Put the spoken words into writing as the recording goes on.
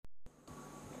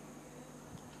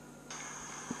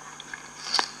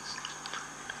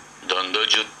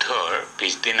দ্বন্দ্বযুদ্ধৰ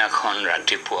পিছদিনাখন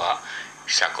ৰাতিপুৱা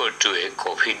চাকৰটোৱে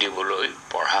কফি দিবলৈ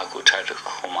পঢ়া কোঠাত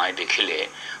সোমাই দেখিলে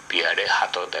পিয়াৰে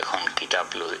হাতত এখন কিতাপ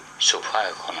লৈ সোফা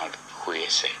এখনত শুই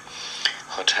আছে।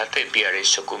 হঠাতে পিয়াৰে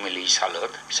চকু মেলি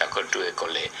চালত চাকৰটোৱে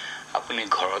ক'লে, আপুনি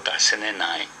ঘৰত আছেনে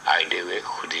নাই? আইদেৱে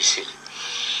সুধিছিল।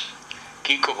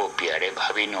 কি ক'ব পিয়াৰে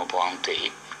ভাবি নপাওঁতেই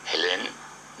হেলেন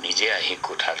নিজে আহি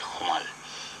কোঠাত সোমাল।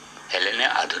 হেলেনে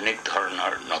আধুনিক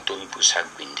ধৰণৰ নতুন পোছাক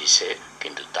পিন্ধিছে,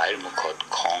 কিন্তু তাইৰ মুখত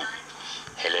খং।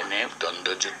 হেলেনে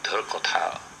দ্বন্দ্বযুদ্ধৰ কথা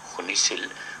শুনিছিল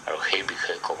আৰু সেই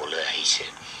বিষয়ে ক'বলৈ আহিছে।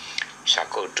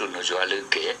 চাকৰটো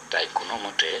নোযোৱালৈকে তাই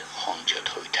কোনোমতে সংযত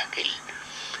হৈ থাকিল।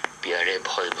 পিয়াৰে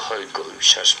ভয় ভয় গৈ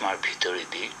চশমাৰ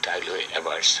ভিতৰেদি তাইলৈ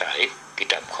এবাৰ চাই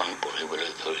কিতাপখন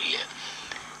পঢ়িবলৈ ধৰিলে।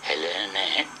 হেলেনে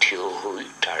থিয় হৈ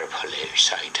তাৰ ফালে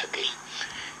চাই থাকিল।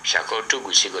 চাকৰটো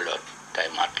গুচি গ'লত তাই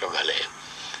মাত লগালে,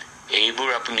 এইবোৰ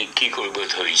আপুনি কি কৰিব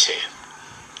ধৰিছে?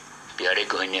 পিয়াৰে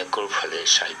ঘৈণীয়েকৰ ফালে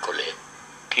চাই ক'লে,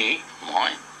 কি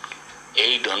মই?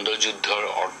 এই দ্বন্দ্বযুদ্ধৰ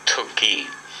অৰ্থ কি?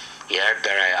 ইয়াৰ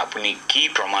দ্বাৰাই আপুনি কি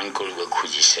প্ৰমাণ কৰিব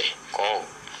খুজিছে? কওক।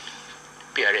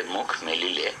 পিয়াৰে মুখ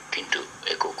মেলিলে, কিন্তু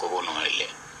একো ক'ব নোৱাৰিলে।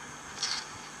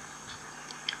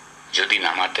 যদি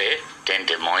নামাতে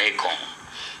তেন্তে ময়ে কওঁ।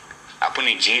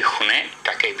 আপুনি যি শুনে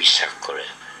তাকে বিশ্বাস কৰে।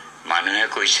 মানুহে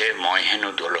কৈছে মই হেনো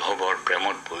দলহবৰ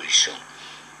প্ৰেমত পৰিছো,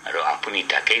 আৰু আপুনি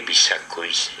তাকেই বিশ্বাস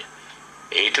কৰিছে।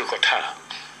 এইটো কথা।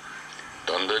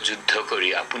 দ্বন্দ্বযুদ্ধ কৰি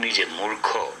আপুনি যে মূৰ্খ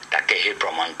তাকেহে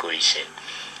প্ৰমাণ কৰিছে।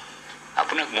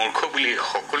 আপোনাক মূৰ্খ বুলি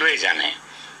সকলোৱে জানে,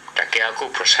 তাকে আকৌ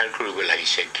প্ৰচাৰ কৰিব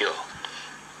লাগিছে কিয়?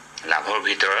 লাভৰ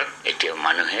ভিতৰত এতিয়া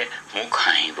মানুহে মুখ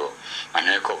হাঁহিব।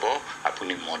 মানুহে ক'ব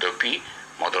আপুনি মদপী,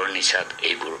 মদৰ নিচাত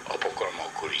এইবোৰ অপকৰ্ম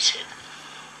কৰিছে।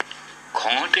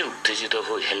 খঙতে উত্তেজিত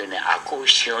হৈ হেলেনে আকৌ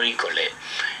চিঞৰি ক'লে,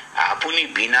 আপুনি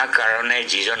বিনা কাৰণে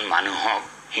যিজন মানুহক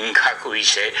হিংসা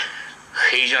কৰিছে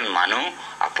সেইজন মানুহ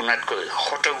আপোনাতকৈ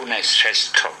শতগুণে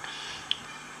শ্ৰেষ্ঠ।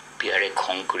 পিয়াৰে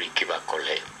খং কৰি কিবা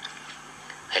ক'লে।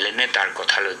 হেলেনে তাৰ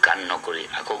কথালৈ কাণ নকৰি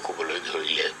আকৌ ক'বলৈ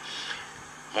ধৰিলে,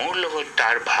 মোৰ লগত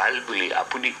তাৰ ভাল বুলি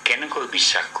আপুনি কেনেকৈ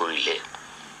বিশ্বাস কৰিলে?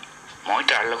 মই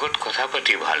তাৰ লগত কথা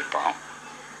পাতি ভাল পাওঁ।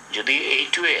 যদি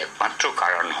এইটোৱে একমাত্ৰ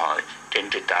কাৰণ হয়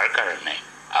তেন্তে তাৰ কাৰণে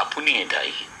আপুনিয়ে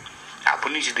দায়ী।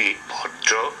 আপুনি যদি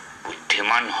ভদ্ৰ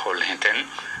বুদ্ধিমান হ'লহেঁতেন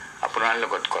আপোনাৰ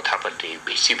লগত কথা পাতি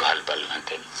বেছি ভাল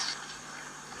পালোহেঁতেন।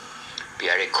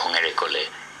 পিয়াৰে খঙেৰে ক'লে,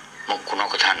 মোক কোনো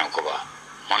কথা নকবা,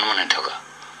 মনে মনে থকা।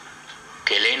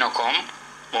 কেলেই নকম?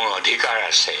 মোৰ অধিকাৰ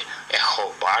আছে। 100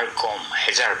 বাৰ কম,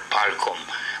 1000 বাৰ কম।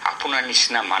 আপোনাৰ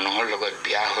নিচিনা মানুহৰ লগত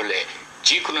বিয়া হ'লে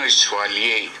যিকোনো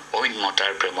ছোৱালীয়েই অইন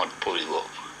মতাৰ প্ৰেমত পৰিব।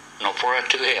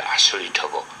 নপৰাটোহে আচৰিত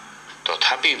হ'ব।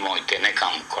 তথাপি মই তেনে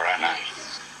কাম কৰা নাই।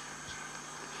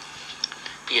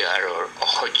 পিয়াৰৰ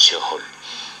অসহ্য হ'ল।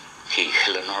 সি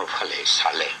হেলেনৰ ফালে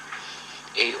চালে।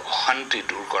 এই অশান্তি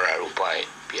দূৰ কৰাৰ উপায়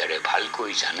পিয়াৰে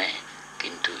ভালকৈ জানে,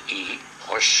 কিন্তু ই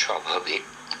অস্বাভাৱিক,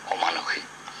 অমানসিক।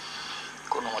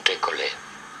 কোনোমতে ক'লে,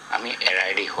 আমি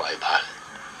এৰাই দি হোৱাই ভাল।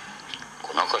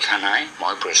 কোনো কথা নাই,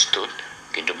 মই প্ৰস্তুত,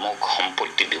 কিন্তু মোক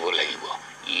সম্পত্তি দিব লাগিব।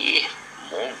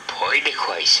 মোক ভয়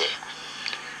দেখুৱাইছে।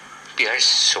 পিয়াৰ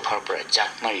সোফাৰ পৰা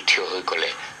জাক মাৰি থিয় হৈ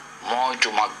ক'লে, মই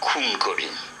তোমাক খুন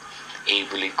কৰিম। এই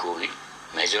বুলি কৈ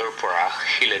মেজৰ পৰা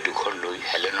শিল এডোখৰ লৈ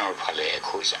হেলেনৰ ফালে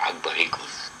এখোজ আগবাঢ়ি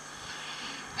গ'ল।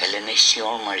 হেলেনে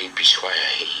চিঞৰ মাৰি পিছুৱাই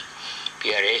আহিল।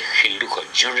 পিয়াৰে শিলডোখৰ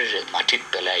জোৰেৰে মাটিত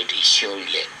পেলাই দি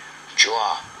চিঞৰিলে,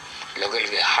 যোৱা। লগে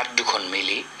লগে হাত দুখন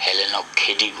মেলি হেলেনক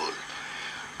খেদি গ'ল।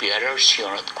 পিয়াৰৰ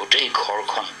চিঞৰত গোটেই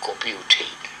ঘৰখন কঁপি উঠিল।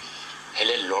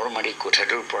 হেলেন লৰ মাৰি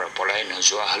কোঠাটোৰ পৰা পলাই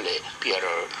নোযোৱা হ'লে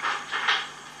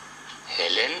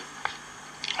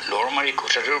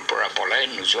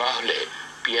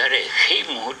পিয়াৰে সেই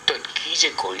মুহূৰ্তত কি যে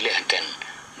কৰিলেহেঁতেন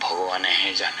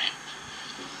ভগৱানেহে জানে।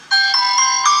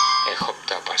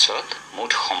 এসপ্তাহ পাছত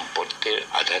মুঠ সম্পত্তিৰ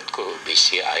আধাতকৈ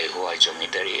বেছি আয় হোৱা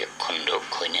জমিদাৰী এখণ্ড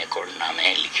ঘৈণীয়েকৰ নামে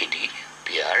লিখি দি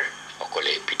পিয়াৰ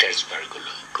অকলে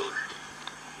পিটাৰ্ছবাৰ্গলৈ গ'ল।